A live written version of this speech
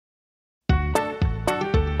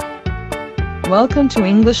Welcome to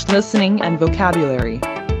English Listening and Vocabulary.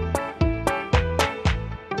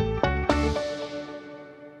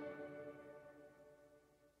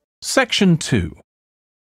 Section 2.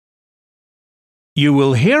 You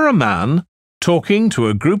will hear a man talking to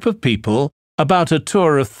a group of people about a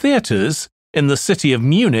tour of theatres in the city of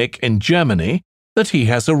Munich in Germany that he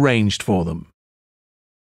has arranged for them.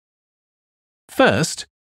 First,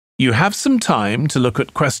 you have some time to look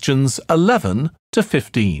at questions 11 to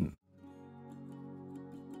 15.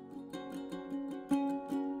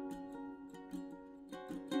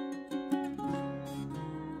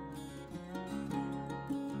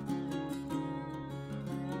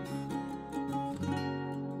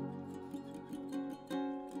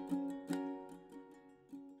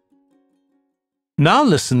 Now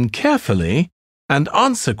listen carefully and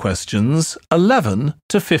answer questions 11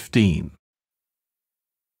 to 15.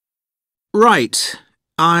 Right.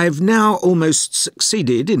 I've now almost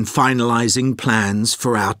succeeded in finalising plans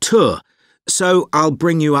for our tour, so I'll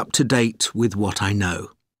bring you up to date with what I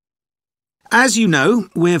know. As you know,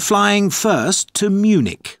 we're flying first to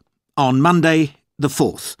Munich on Monday the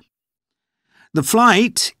 4th. The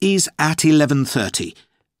flight is at 11:30,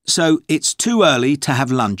 so it's too early to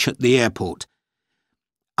have lunch at the airport.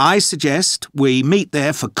 I suggest we meet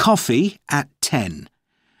there for coffee at 10,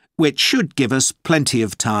 which should give us plenty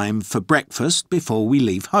of time for breakfast before we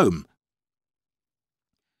leave home.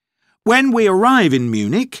 When we arrive in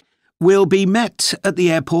Munich, we'll be met at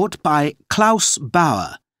the airport by Klaus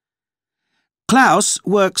Bauer. Klaus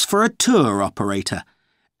works for a tour operator,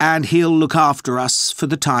 and he'll look after us for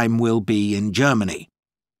the time we'll be in Germany.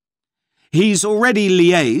 He's already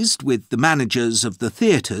liaised with the managers of the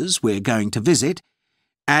theatres we're going to visit,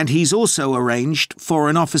 and he's also arranged for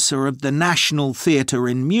an officer of the National Theatre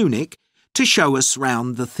in Munich to show us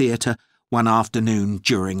round the theatre one afternoon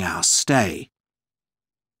during our stay.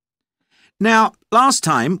 Now, last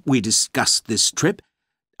time we discussed this trip,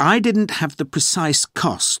 I didn't have the precise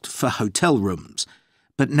cost for hotel rooms,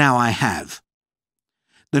 but now I have.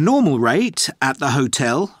 The normal rate at the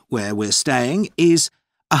hotel where we're staying is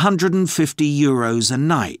 €150 a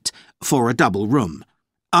night for a double room.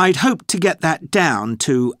 I'd hoped to get that down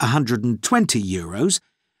to €120,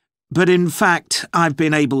 but in fact I've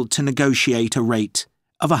been able to negotiate a rate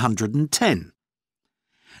of €110.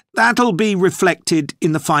 That'll be reflected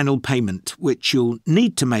in the final payment, which you'll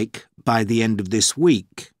need to make by the end of this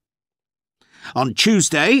week. On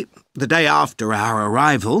Tuesday, the day after our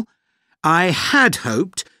arrival, I had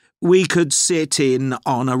hoped we could sit in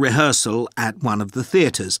on a rehearsal at one of the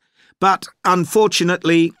theatres, but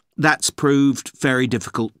unfortunately that's proved very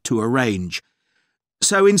difficult to arrange.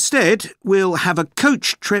 So instead, we'll have a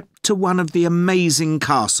coach trip to one of the amazing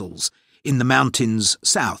castles in the mountains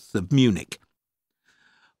south of Munich.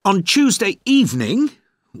 On Tuesday evening,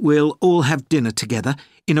 we'll all have dinner together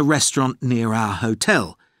in a restaurant near our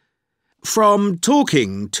hotel. From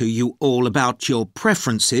talking to you all about your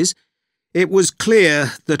preferences, it was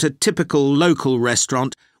clear that a typical local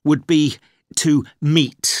restaurant would be too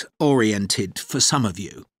meat-oriented for some of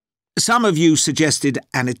you. Some of you suggested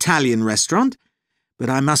an Italian restaurant, but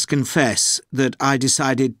I must confess that I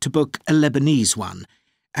decided to book a Lebanese one,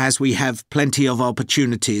 as we have plenty of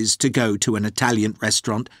opportunities to go to an Italian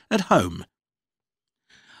restaurant at home.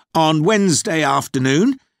 On Wednesday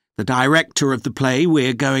afternoon, the director of the play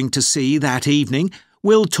we're going to see that evening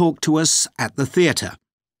will talk to us at the theatre.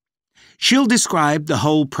 She'll describe the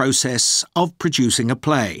whole process of producing a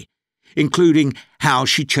play, including how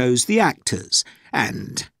she chose the actors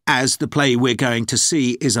and, as the play we're going to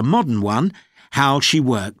see is a modern one, how she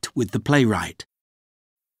worked with the playwright.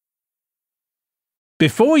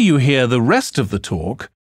 Before you hear the rest of the talk,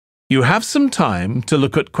 you have some time to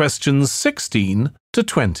look at questions 16 to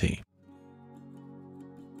 20.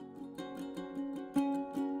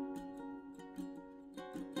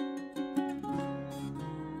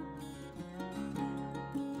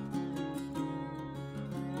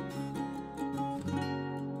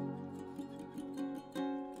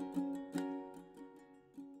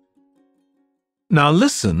 Now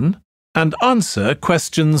listen and answer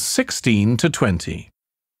questions 16 to 20.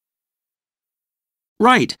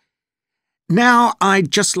 Right. Now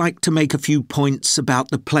I'd just like to make a few points about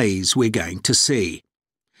the plays we're going to see,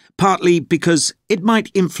 partly because it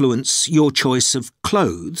might influence your choice of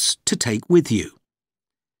clothes to take with you.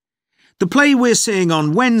 The play we're seeing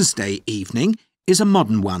on Wednesday evening is a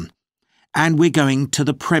modern one, and we're going to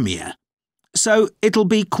the premiere, so it'll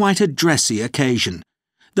be quite a dressy occasion,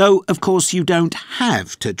 though of course you don't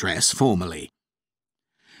have to dress formally.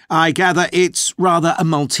 I gather it's rather a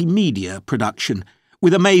multimedia production,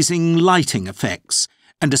 with amazing lighting effects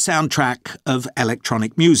and a soundtrack of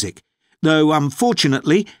electronic music, though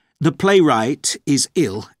unfortunately the playwright is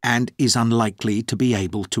ill and is unlikely to be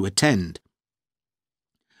able to attend.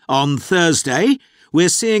 On Thursday, we're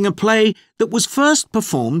seeing a play that was first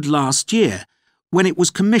performed last year, when it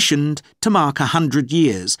was commissioned to mark 100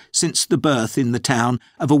 years since the birth in the town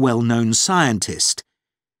of a well-known scientist.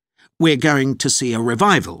 We're going to see a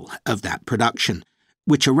revival of that production,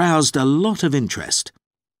 which aroused a lot of interest.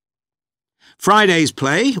 Friday's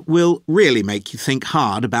play will really make you think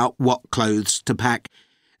hard about what clothes to pack,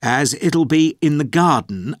 as it'll be in the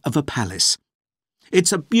garden of a palace.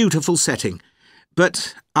 It's a beautiful setting,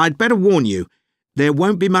 but I'd better warn you, there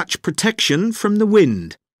won't be much protection from the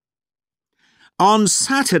wind. On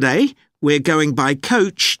Saturday, we're going by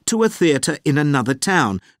coach to a theatre in another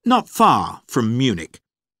town, not far from Munich.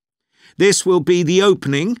 This will be the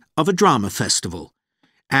opening of a drama festival,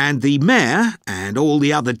 and the mayor and all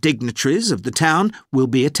the other dignitaries of the town will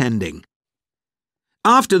be attending.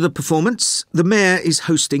 After the performance, the mayor is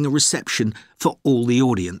hosting a reception for all the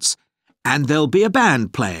audience, and there'll be a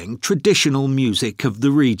band playing traditional music of the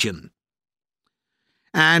region.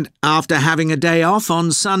 And after having a day off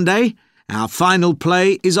on Sunday, our final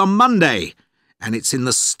play is on Monday, and it's in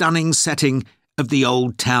the stunning setting of the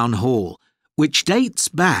old town hall, which dates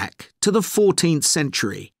back to the 14th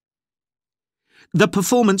century. The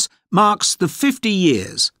performance marks the 50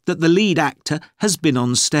 years that the lead actor has been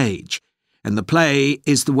on stage, and the play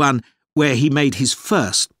is the one where he made his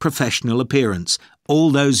first professional appearance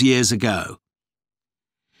all those years ago.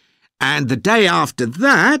 And the day after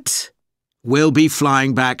that, we'll be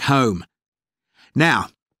flying back home. Now,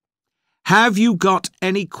 have you got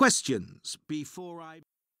any questions before I...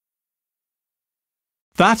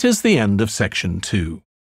 That is the end of section 2.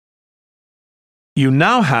 You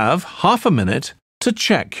now have half a minute to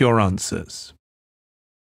check your answers.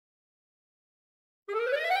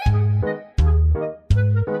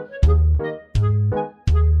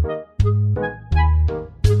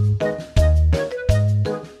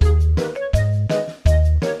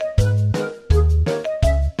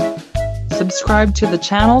 Subscribe to the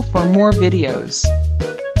channel for more videos.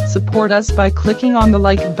 Support us by clicking on the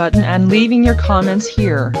like button and leaving your comments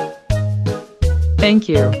here. Thank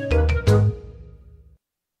you.